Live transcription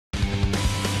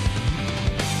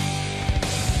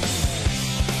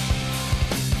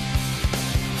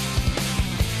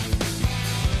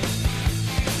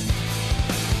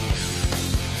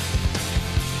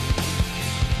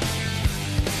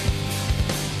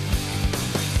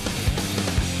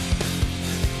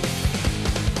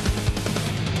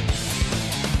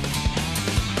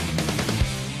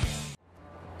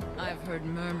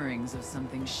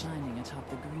something shining atop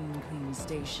the green clean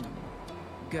station.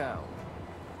 Go.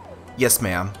 Yes,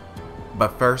 ma'am.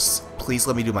 But first, please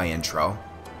let me do my intro.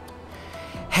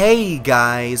 Hey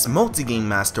guys, Multigame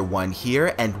Master 1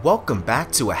 here, and welcome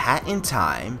back to A Hat in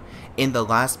Time. In the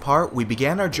last part, we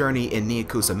began our journey in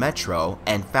Nyakuza Metro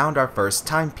and found our first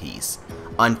timepiece.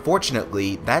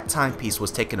 Unfortunately, that timepiece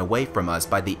was taken away from us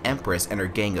by the Empress and her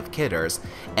gang of kidders,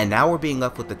 and now we're being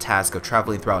left with the task of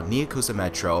traveling throughout Nyakuza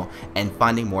Metro and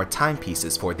finding more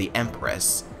timepieces for the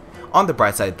Empress. On the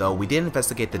bright side though, we did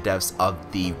investigate the depths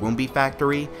of the Roombi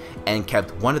factory and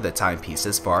kept one of the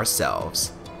timepieces for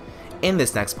ourselves. In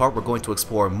this next part, we're going to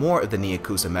explore more of the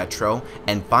Nyakuza Metro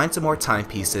and find some more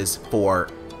timepieces for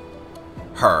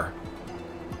her.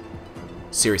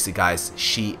 Seriously guys,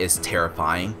 she is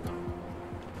terrifying.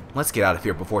 Let's get out of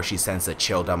here before she sends a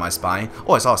chill down my spine.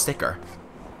 Oh, I saw a sticker.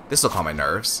 This will calm my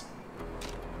nerves.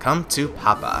 Come to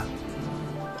Papa.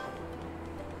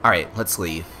 Alright, let's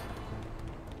leave.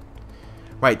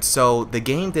 Right, so the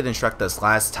game did instruct us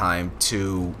last time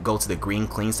to go to the Green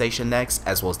Clean Station next,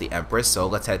 as well as the Empress, so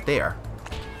let's head there.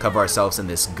 Cover ourselves in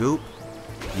this goop,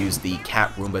 use the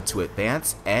Cat Roomba to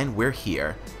advance, and we're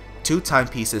here. 2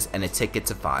 timepieces and a ticket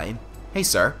to find. Hey,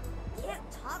 sir.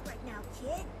 Can't talk right now,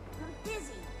 kid. I'm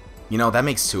busy. You know, that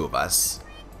makes 2 of us.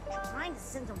 Trying to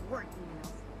send some work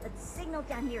emails, but the signal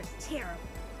down here is terrible.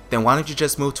 Then why don't you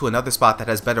just move to another spot that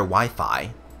has better Wi-Fi?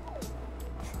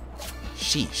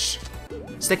 Sheesh.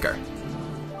 Sticker.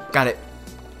 Got it.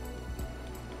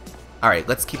 Alright,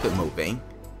 let's keep it moving.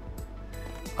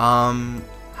 How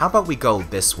about we go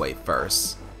this way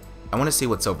first? I want to see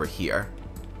what's over here.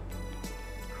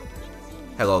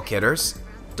 Hello, kidders.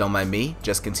 Don't mind me,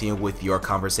 just continue with your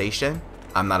conversation.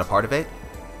 I'm not a part of it.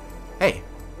 Hey.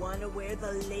 Wanna wear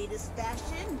the latest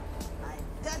fashion?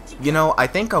 I've got You know, I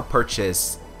think I'll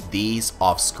purchase these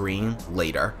off screen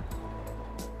later.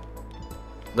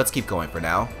 Let's keep going for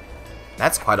now.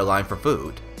 That's quite a line for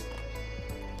food.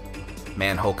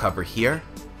 Manhole cover here.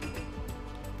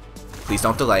 Please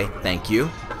don't delay, thank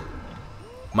you.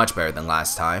 Much better than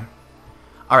last time.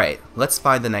 Alright, let's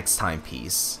find the next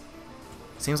timepiece.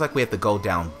 Seems like we have to go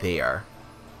down there.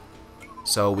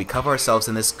 So we cover ourselves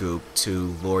in this goop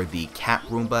to lure the Cat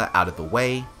Roomba out of the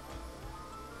way.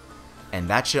 And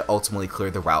that should ultimately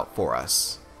clear the route for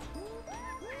us.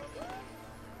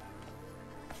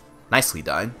 Nicely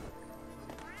done.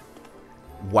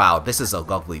 Wow, this is a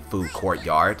lovely food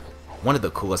courtyard. One of the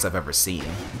coolest I've ever seen.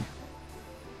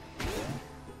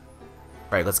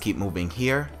 Right, let's keep moving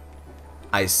here.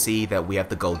 I see that we have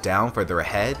to go down further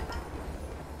ahead.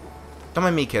 Don't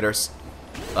mind me, kidders.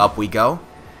 Up we go.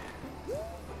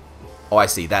 Oh, I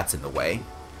see, that's in the way.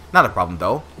 Not a problem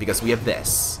though, because we have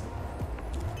this.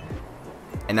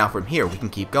 And now from here, we can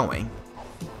keep going.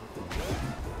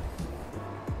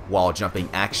 Wall jumping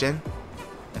action.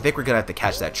 I think we're gonna have to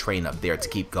catch that train up there to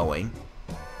keep going.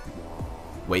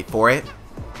 Wait for it.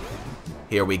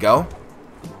 Here we go.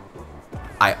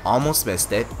 I almost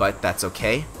missed it, but that's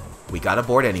okay. We got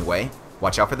aboard anyway.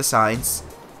 Watch out for the signs.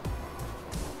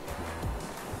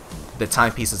 The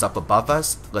timepiece is up above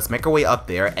us. Let's make our way up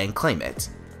there and claim it.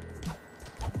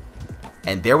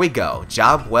 And there we go.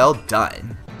 Job well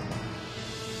done.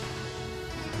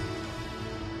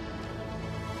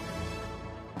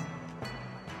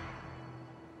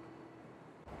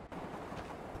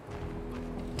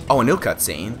 Oh, a new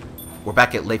cutscene. We're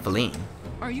back at Le Feline.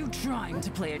 Are you trying to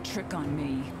play a trick on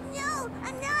me? No,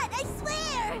 I'm not, I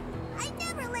swear! I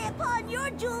never lay upon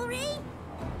your jewelry!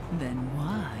 Then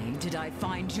why did I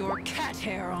find your cat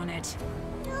hair on it?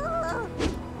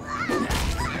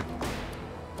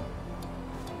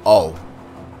 Oh.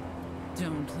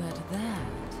 Don't let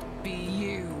that be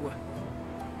you.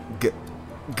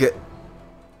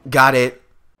 Got it.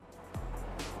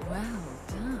 Well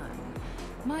done.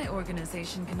 My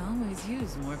organization can always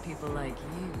use more people like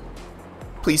you.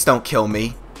 Please don't kill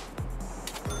me.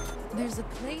 There's a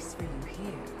place for you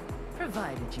here,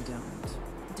 provided you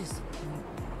don't disappoint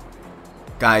me.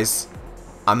 Guys,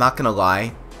 I'm not gonna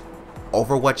lie.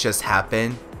 Over what just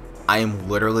happened, I am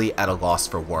literally at a loss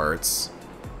for words.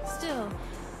 Still,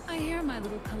 I hear my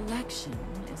little collection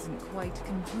isn't quite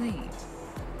complete,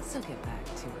 so get back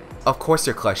to it. Of course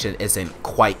your collection isn't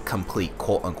quite complete,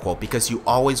 quote unquote, because you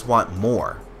always want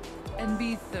more. And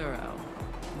be thorough.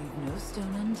 Leave no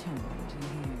stone unturned, you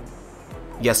hear?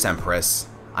 Yes, Empress.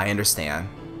 I understand.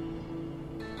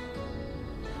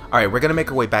 Alright, we're gonna make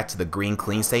our way back to the Green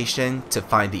Clean Station to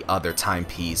find the other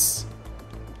timepiece.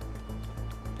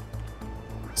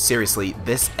 Seriously,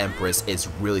 this Empress is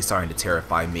really starting to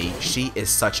terrify me. She is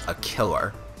such a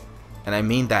killer. And I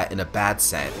mean that in a bad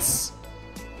sense.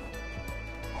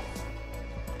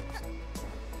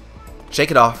 Shake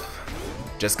it off.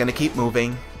 Just gonna keep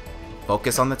moving.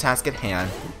 Focus on the task at hand.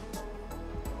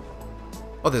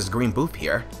 Oh, there's a green booth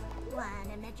here. Want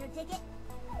a Metro ticket?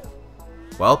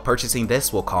 Well, purchasing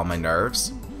this will calm my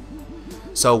nerves.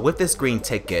 So with this green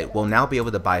ticket, we'll now be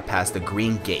able to bypass the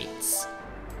green gates.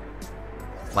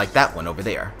 Like that one over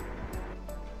there.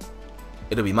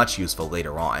 It'll be much useful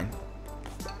later on.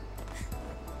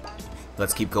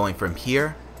 Let's keep going from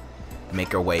here.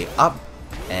 Make our way up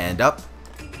and up.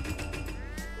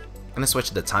 I'm gonna switch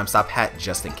to the time stop hat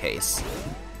just in case.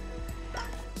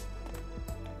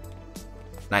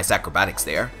 Nice acrobatics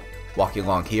there. Walking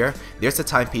along here, there's a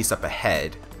timepiece up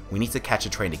ahead. We need to catch a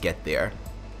train to get there.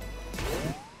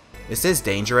 This is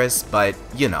dangerous, but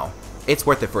you know, it's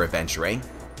worth it for adventuring.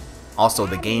 Also,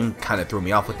 the game kind of threw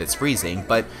me off with its freezing,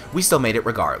 but we still made it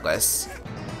regardless.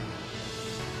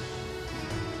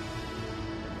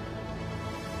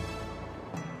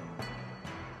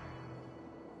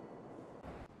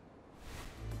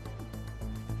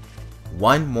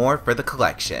 One more for the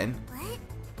collection. What?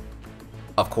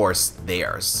 Of course,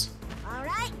 theirs.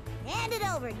 Alright, hand it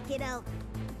over, kiddo.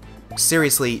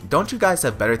 Seriously, don't you guys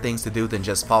have better things to do than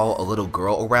just follow a little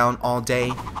girl around all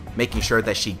day, making sure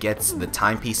that she gets the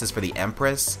timepieces for the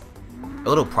Empress? A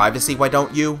little privacy, why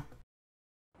don't you?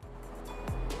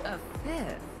 A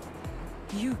fifth?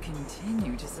 You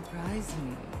continue to surprise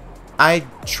me. I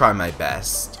try my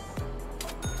best.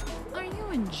 Are you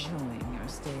enjoying your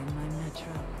stay in my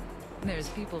metro? There's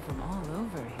people from all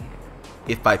over here.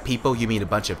 If by people you mean a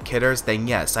bunch of kidders, then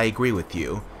yes, I agree with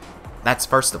you. That's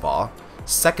first of all.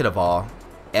 Second of all,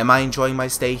 am I enjoying my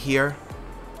stay here?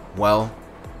 Well,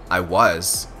 I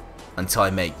was, until I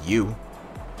met you.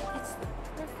 It's the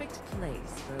perfect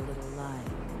place for a little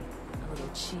lying, a little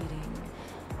cheating,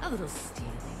 a little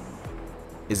stealing.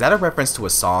 Is that a reference to a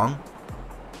song?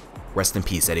 Rest in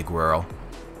peace, Eddie Guerrero.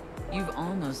 You've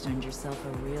almost earned yourself a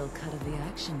real cut of the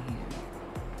action here.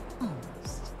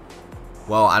 Almost.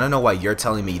 Well, I don't know why you're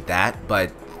telling me that,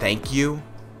 but thank you.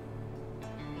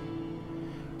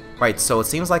 Right, so it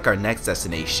seems like our next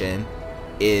destination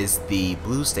is the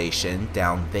blue station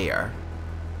down there.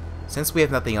 Since we have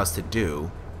nothing else to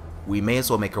do, we may as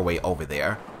well make our way over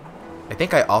there. I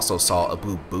think I also saw a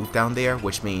blue booth down there,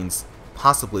 which means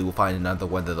possibly we'll find another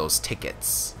one of those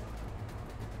tickets.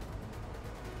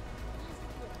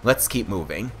 Let's keep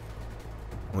moving.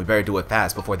 We better do it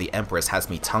fast before the Empress has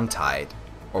me tongue-tied.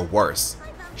 Or worse,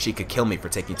 she could kill me for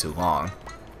taking too long.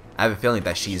 I have a feeling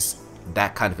that she's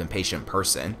that kind of impatient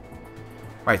person.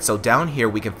 Right, so down here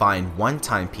we can find one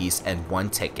timepiece and one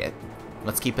ticket.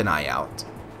 Let's keep an eye out.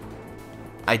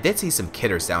 I did see some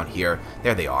kidders down here.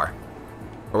 There they are.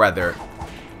 Or rather,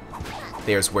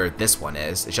 there's where this one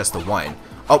is. It's just the one.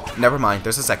 Oh, never mind.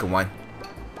 There's a second one.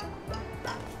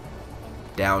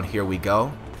 Down here we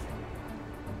go.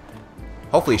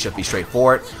 Hopefully it should be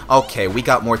straightforward. Okay, we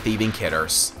got more thieving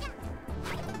kidders.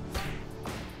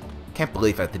 Can't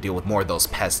believe I have to deal with more of those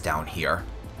pests down here.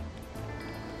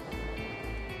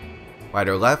 Right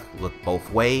or left, look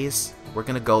both ways. We're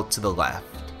gonna go to the left.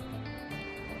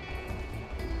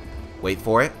 Wait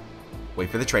for it. Wait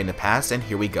for the train to pass, and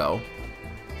here we go.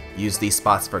 Use these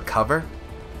spots for cover.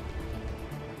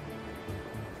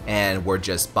 And we're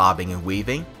just bobbing and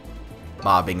weaving.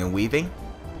 Bobbing and weaving.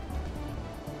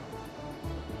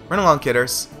 Run along,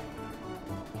 kidders.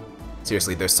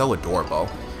 Seriously, they're so adorable.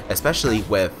 Especially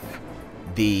with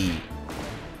the...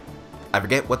 I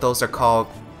forget what those are called.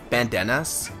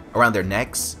 Bandanas around their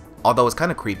necks. Although it's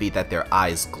kind of creepy that their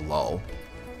eyes glow.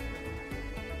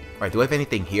 Alright, do I have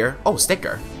anything here? Oh,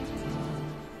 sticker.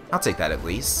 I'll take that at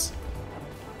least.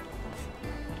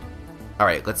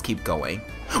 Alright, let's keep going.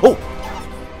 Oh!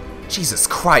 Jesus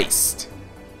Christ!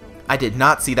 I did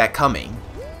not see that coming.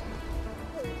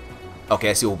 Okay,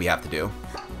 I see what we have to do.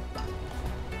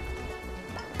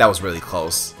 That was really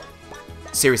close.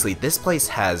 Seriously, this place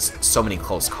has so many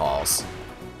close calls.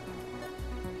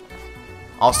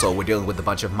 Also, we're dealing with a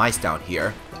bunch of mice down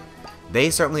here. They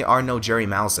certainly are no Jerry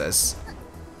Mouses.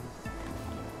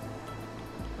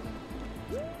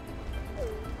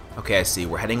 Okay, I see.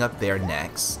 We're heading up there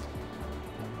next.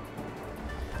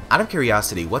 Out of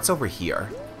curiosity, what's over here?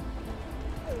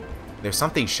 There's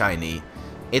something shiny.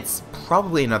 It's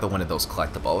probably another one of those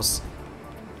collectibles.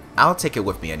 I'll take it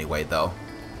with me anyway, though.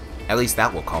 At least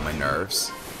that will calm my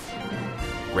nerves.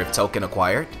 Rift token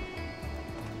acquired.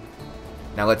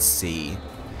 Now let's see.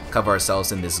 Cover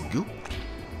ourselves in this goop.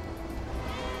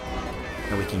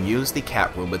 And we can use the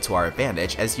cat Roomba to our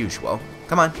advantage as usual.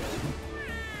 Come on.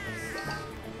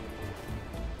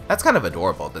 That's kind of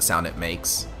adorable, the sound it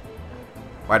makes.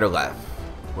 Right or left?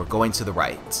 We're going to the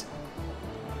right.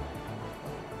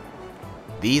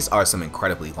 These are some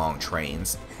incredibly long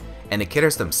trains, and the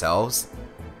kidders themselves,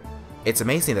 it's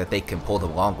amazing that they can pull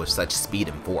them along with such speed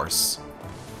and force.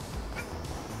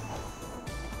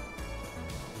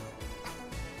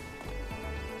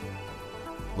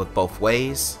 Look both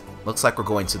ways. Looks like we're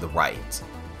going to the right.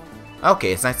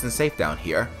 Okay, it's nice and safe down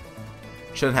here.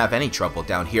 Shouldn't have any trouble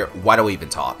down here. Why do I even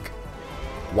talk?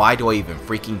 Why do I even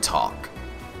freaking talk?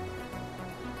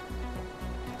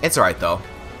 It's alright though.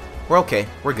 We're okay.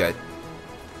 We're good.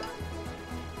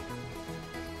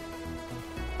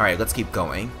 Alright, let's keep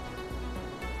going.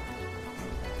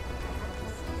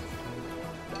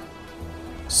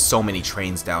 So many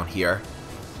trains down here.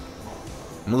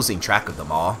 I'm losing track of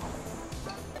them all.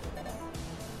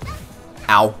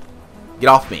 Ow. Get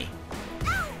off me.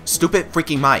 Stupid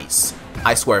freaking mice.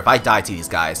 I swear, if I die to these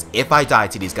guys,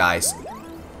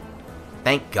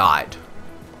 thank God.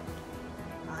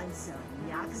 I'm so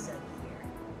Nyakuza here.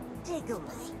 Take a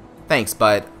look. Thanks,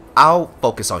 bud. I'll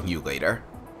focus on you later.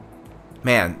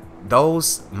 Man,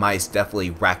 those mice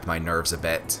definitely racked my nerves a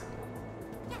bit.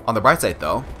 On the bright side,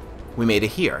 though, we made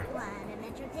it here. Want a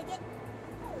Metro ticket?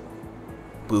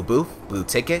 Blue booth, blue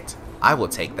ticket. I will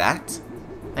take that.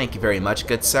 Thank you very much,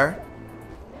 good sir.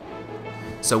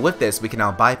 So with this, we can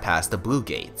now bypass the blue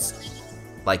gates,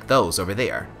 like those over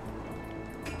there.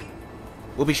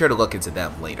 We'll be sure to look into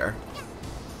them later.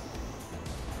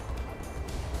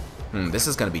 This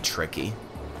is gonna be tricky.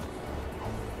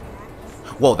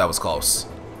 Whoa, that was close.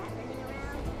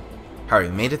 Alright,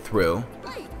 we made it through.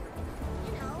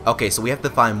 Okay, so we have to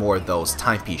find more of those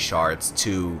timepiece shards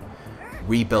to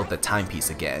rebuild the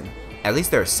timepiece again. At least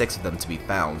there are 6 of them to be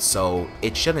found, so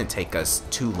it shouldn't take us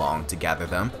too long to gather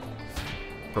them.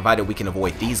 Provided we can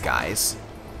avoid these guys.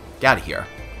 Get out of here.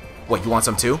 What, you want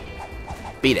some too?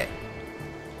 Beat it.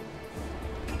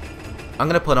 I'm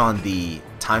gonna put on the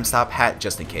time stop hat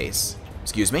just in case.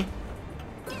 Excuse me?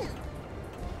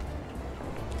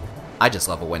 I just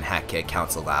love it when Hat Kid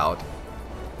counts aloud.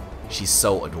 She's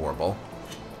so adorable.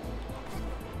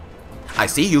 I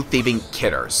see you thieving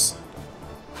kidders.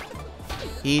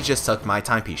 He just took my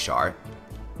timepiece shard.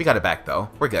 We got it back though.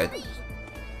 We're good.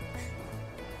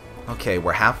 Okay,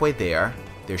 we're halfway there.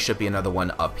 There should be another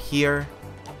one up here.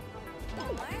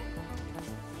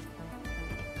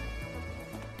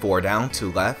 4 down,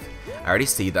 2 left. I already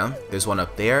see them. There's one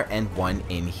up there and one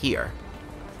in here.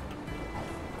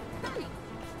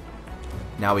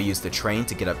 Now we use the train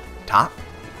to get up top.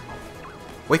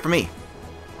 Wait for me.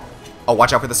 Oh,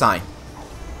 watch out for the sign.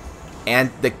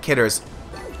 And the kidders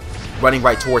running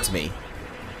right towards me.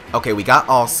 Okay, we got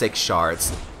all 6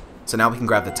 shards. So now we can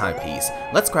grab the timepiece.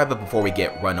 Let's grab it before we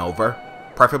get run over,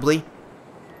 preferably.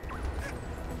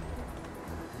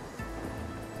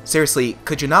 Seriously,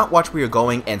 could you not watch where you're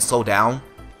going and slow down?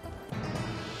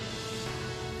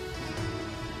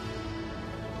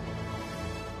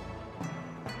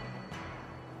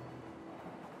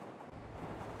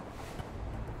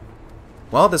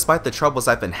 Well, despite the troubles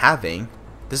I've been having,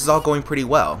 this is all going pretty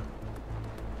well.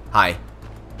 Hi.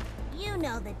 You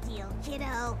know the deal,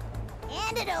 kiddo.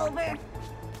 Hand it over.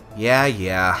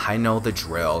 Yeah, I know the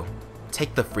drill.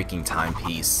 Take the freaking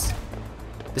timepiece.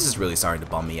 This is really starting to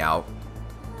bum me out.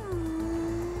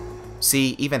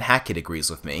 See, even Hackett agrees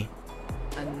with me.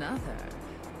 Another?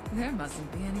 There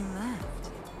mustn't be any left.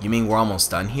 You mean we're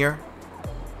almost done here?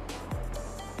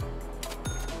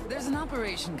 There's an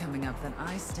operation coming up that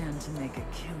I stand to make a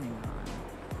killing on.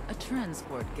 A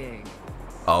transport gig.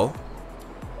 Oh?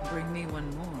 Bring me one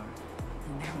more,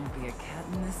 and there won't be a cat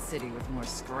in this city with more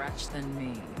scratch than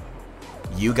me.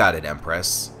 You got it,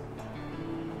 Empress.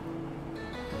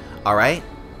 Alright,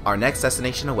 our next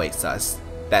destination awaits us.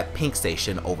 That pink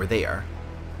station over there.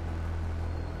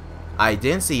 I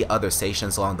didn't see other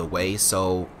stations along the way,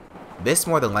 so this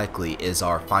more than likely is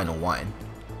our final one.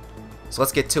 So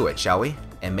let's get to it, shall we?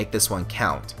 And make this one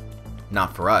count.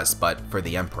 Not for us, but for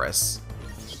the Empress.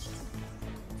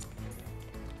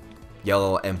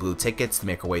 Yellow and blue tickets to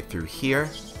make our way through here.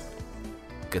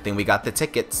 Good thing we got the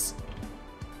tickets.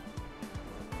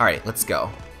 Alright, let's go.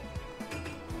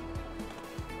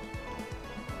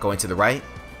 Going to the right.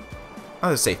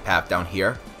 Another safe path down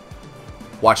here.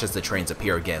 Watch as the trains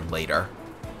appear again later.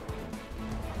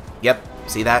 Yep,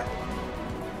 see that?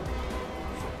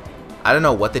 I don't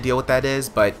know what the deal with that is,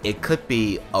 but it could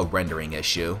be a rendering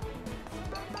issue.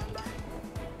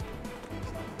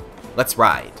 Let's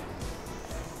ride.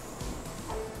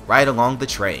 Ride along the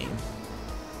train.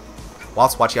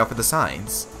 Whilst watching out for the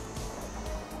signs.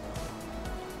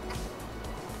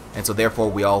 And so therefore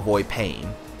we all avoid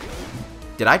pain.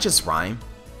 Did I just rhyme?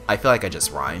 I feel like I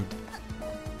just rhymed.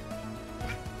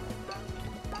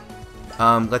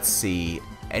 Let's see.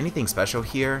 Anything special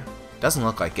here? Doesn't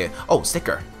look like it. Oh,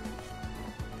 sticker.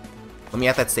 Let me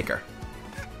add that sticker.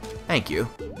 Thank you.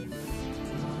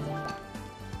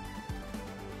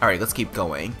 Alright, let's keep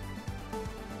going.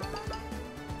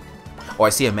 Oh, I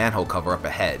see a manhole cover up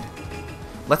ahead.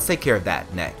 Let's take care of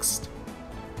that next.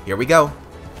 Here we go.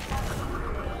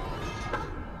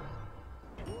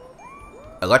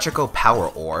 Electrical power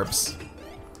orbs.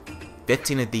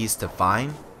 15 of these to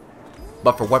find.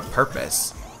 But for what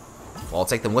purpose? Well, I'll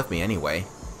take them with me anyway.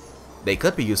 They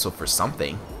could be useful for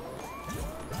something.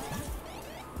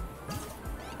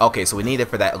 Okay, so we need it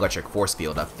for that electric force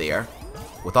field up there.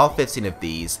 With all 15 of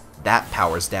these, that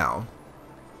powers down.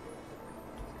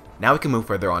 Now we can move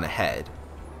further on ahead.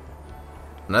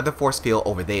 Another force field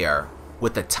over there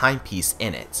with a timepiece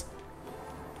in it.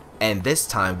 And this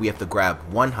time we have to grab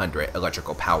 100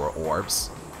 electrical power orbs.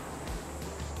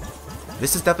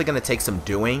 This is definitely going to take some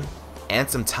doing and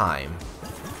some time.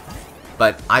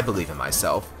 But I believe in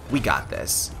myself. We got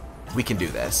this. We can do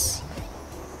this.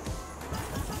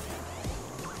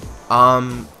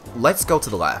 Let's go to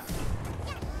the left.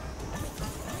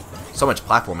 So much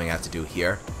platforming I have to do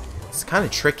here. It's kind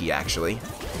of tricky, actually.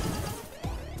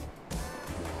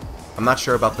 I'm not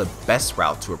sure about the best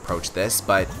route to approach this,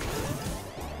 but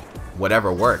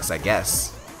whatever works, I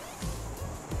guess.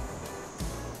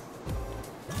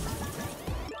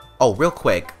 Oh, real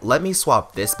quick, let me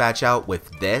swap this badge out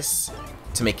with this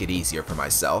to make it easier for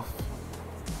myself.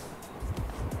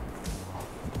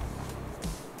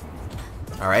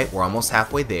 Alright, we're almost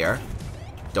halfway there.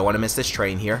 Don't want to miss this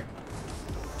train here.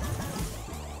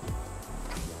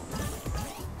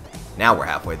 Now we're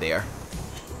halfway there.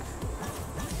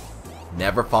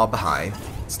 Never fall behind.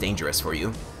 It's dangerous for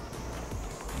you.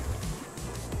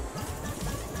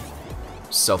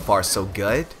 So far, so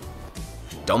good.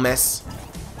 Don't miss.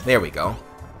 There we go.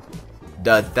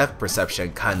 The depth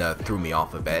perception kinda threw me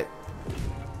off a bit.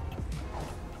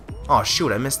 Oh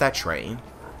shoot, I missed that train.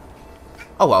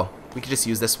 Oh well, we could just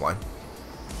use this one.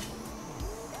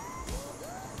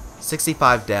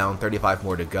 65 down, 35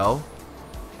 more to go.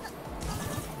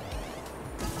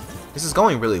 This is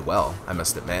going really well, I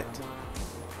must admit.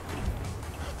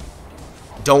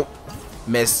 Don't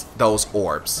miss those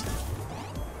orbs.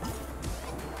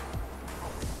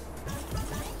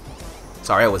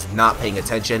 Sorry, I was not paying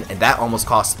attention, and that almost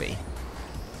cost me.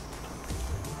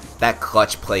 That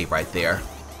clutch play right there.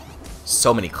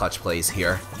 So many clutch plays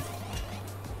here.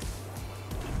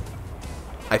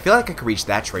 I feel like I could reach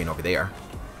that train over there.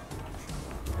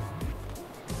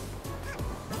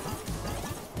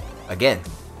 Again,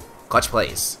 clutch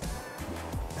plays.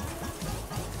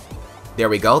 There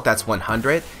we go, that's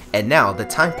 100, and now the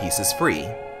timepiece is free.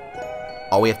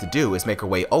 All we have to do is make our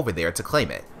way over there to claim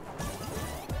it.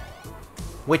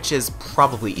 Which is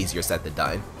probably easier said than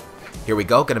done. Here we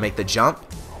go, gonna make the jump.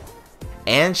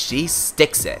 And she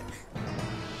sticks it.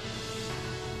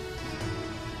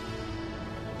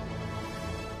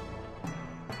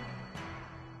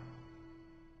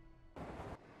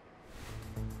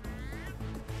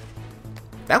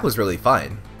 That was really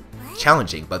fun.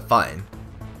 Challenging, but fun.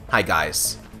 Hi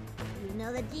guys. You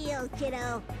know the deal,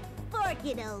 kiddo. Fork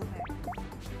it over.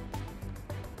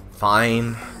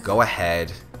 Fine, go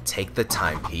ahead. Take the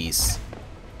timepiece.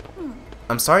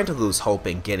 I'm starting to lose hope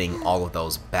in getting all of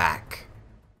those back.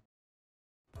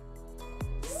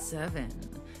 7.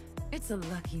 It's a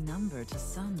lucky number to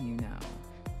some, you know.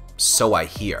 So I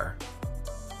hear.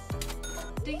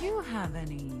 Do you have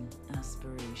any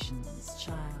aspirations,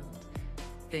 child?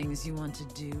 Things you want to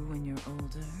do when you're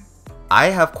older? I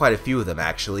have quite a few of them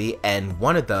actually, and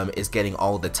one of them is getting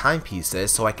all of the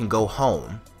timepieces so I can go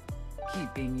home.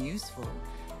 Keep being useful,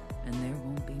 and there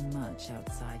won't be much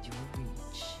outside your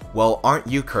reach. Well, aren't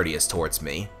you courteous towards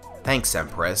me? Thanks,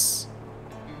 Empress.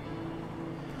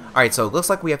 Alright, so it looks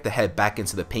like we have to head back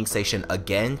into the pink station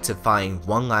again to find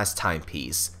one last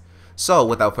timepiece. So,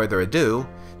 without further ado,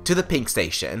 to the pink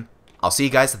station. I'll see you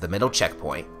guys at the middle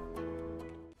checkpoint.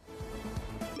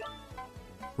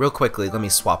 Real quickly, let me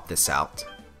swap this out.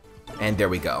 And there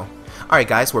we go. Alright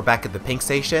guys, we're back at the pink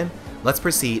station. Let's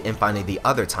proceed in finding the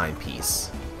other timepiece.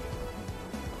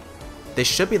 This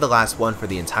should be the last one for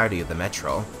the entirety of the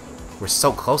metro. We're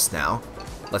so close now.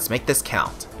 Let's make this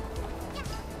count.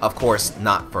 Of course,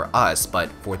 not for us, but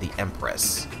for the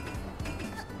Empress.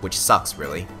 Which sucks,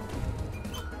 really.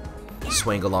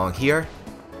 Swing along here.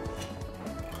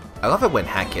 I love it when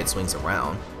Hat Kid swings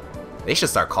around. They should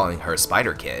start calling her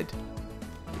Spider Kid.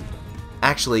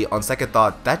 Actually, on second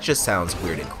thought, that just sounds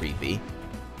weird and creepy.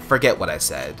 Forget what I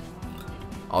said.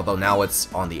 Although now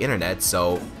it's on the internet,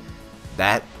 so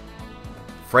that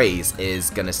phrase is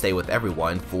gonna stay with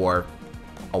everyone for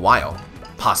a while.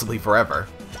 Possibly forever.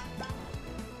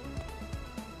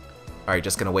 Alright,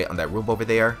 just gonna wait on that room over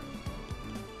there.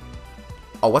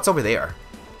 Oh, what's over there?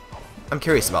 I'm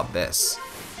curious about this.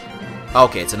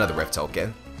 Okay, it's another rift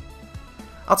token.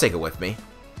 I'll take it with me.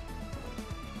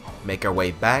 Make our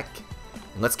way back.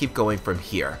 And let's keep going from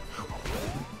here.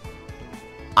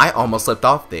 I almost slipped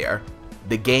off there.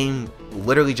 The game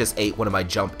literally just ate one of my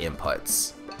jump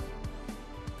inputs.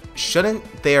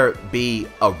 Shouldn't there be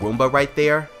a Roomba right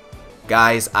there?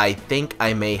 Guys, I think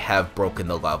I may have broken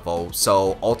the level,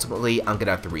 so ultimately I'm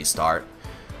gonna have to restart.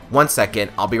 1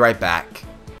 second, I'll be right back.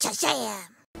 Shazam!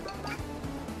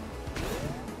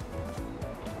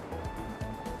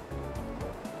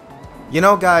 You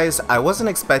know guys, I wasn't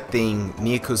expecting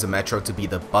Nyakuza Metro to be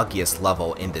the buggiest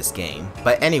level in this game.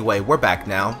 But anyway, we're back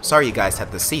now. Sorry you guys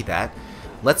had to see that.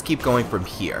 Let's keep going from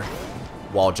here.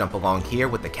 Wall jump along here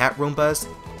with the cat Roombas,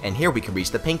 and here we can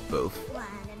reach the pink booth. Want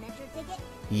a Metro ticket?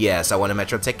 Yes, I want a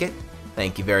Metro ticket.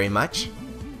 Thank you very much.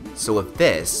 So with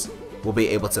this, we'll be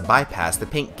able to bypass the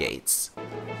pink gates.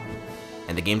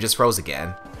 And the game just froze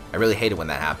again. I really hate it when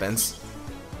that happens.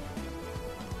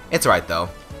 It's alright though.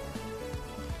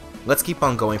 Let's keep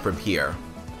on going from here.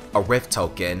 A rift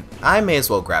token. I may as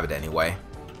well grab it anyway,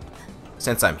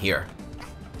 since I'm here.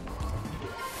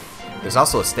 There's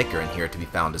also a sticker in here to be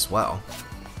found as well.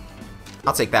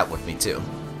 I'll take that with me too.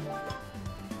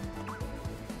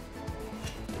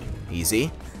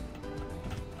 Easy.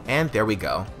 And there we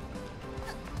go.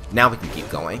 Now we can keep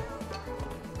going.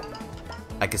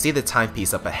 I can see the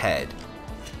timepiece up ahead.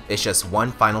 It's just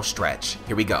one final stretch.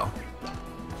 Here we go.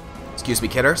 Excuse me,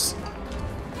 kidders.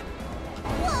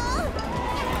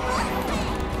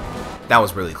 That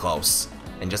was really close.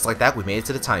 And just like that, we made it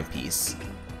to the timepiece.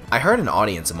 I heard an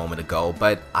audience a moment ago,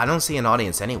 but I don't see an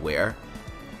audience anywhere.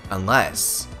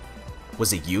 Unless...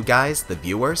 was it you guys, the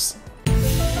viewers?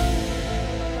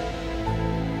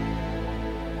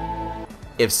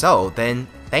 If so, then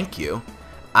thank you.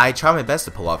 I try my best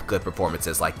to pull off good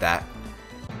performances like that.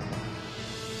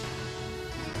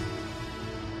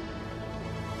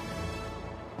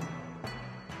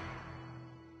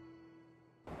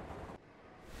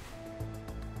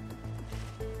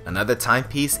 Another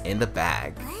timepiece in the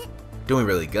bag. What? Doing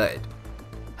really good.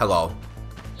 Hello.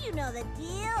 You know the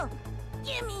deal.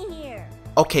 Give me here.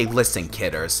 Okay, listen,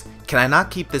 kidders. Can I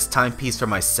not keep this timepiece for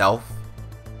myself?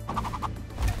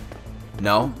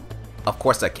 No? Of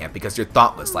course I can't, because you're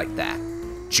thoughtless like that.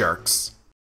 Jerks.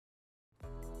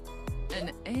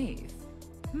 An eighth?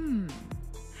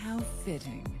 How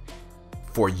fitting.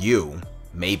 For you,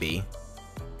 maybe.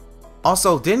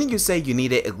 Also, didn't you say you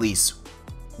needed at least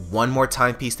one more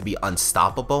timepiece to be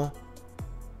unstoppable?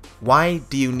 Why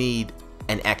do you need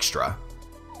an extra?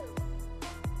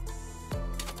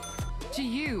 To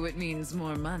you, it means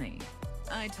more money.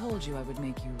 I told you I would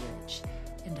make you rich,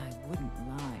 and I wouldn't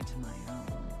lie to my own.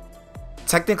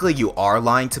 Technically, you are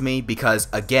lying to me because,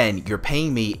 again, you're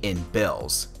paying me in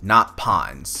bills, not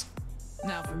pawns.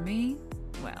 Now for me,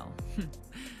 well,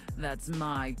 that's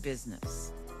my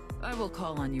business. I will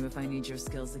call on you if I need your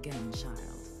skills again, child.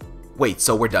 Wait,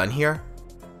 so we're done here?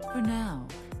 For now,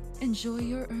 enjoy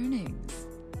your earnings.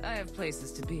 I have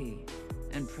places to be,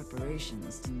 and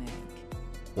preparations to make.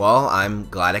 Well, I'm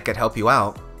glad I could help you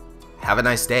out. Have a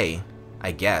nice day,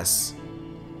 I guess.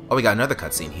 Oh, we got another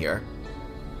cutscene here.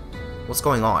 What's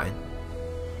going on?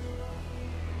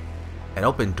 An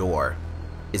open door.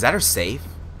 Is that her safe?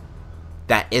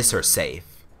 That is her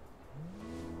safe.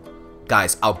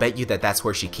 Guys, I'll bet you that that's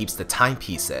where she keeps the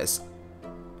timepieces.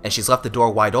 And she's left the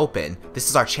door wide open. This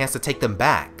is our chance to take them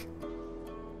back.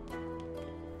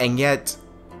 And yet,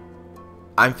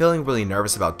 I'm feeling really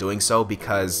nervous about doing so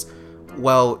because,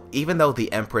 well, even though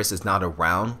the Empress is not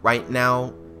around right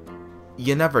now,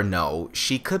 you never know.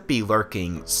 She could be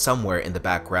lurking somewhere in the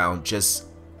background just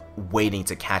waiting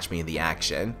to catch me in the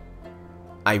action.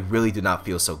 I really do not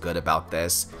feel so good about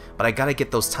this, but I gotta get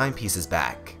those timepieces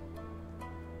back.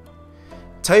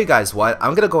 Tell you guys what,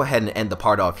 I'm gonna go ahead and end the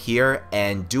part off here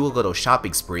and do a little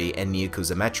shopping spree in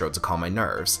Nyakuza Metro to calm my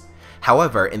nerves.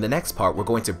 However, in the next part, we're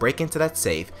going to break into that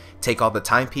safe, take all the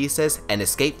timepieces, and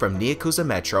escape from Nyakuza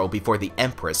Metro before the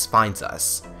Empress finds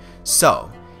us.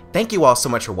 So, thank you all so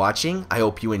much for watching. I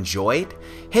hope you enjoyed.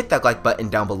 Hit that like button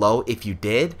down below if you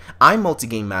did. I'm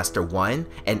Multigame Master 1,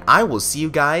 and I will see you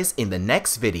guys in the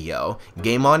next video.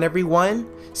 Game on, everyone.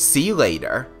 See you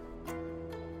later.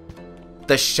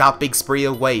 The shopping spree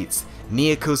awaits.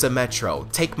 Nyakuza Metro,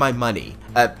 take my money.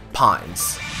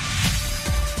 Pawns.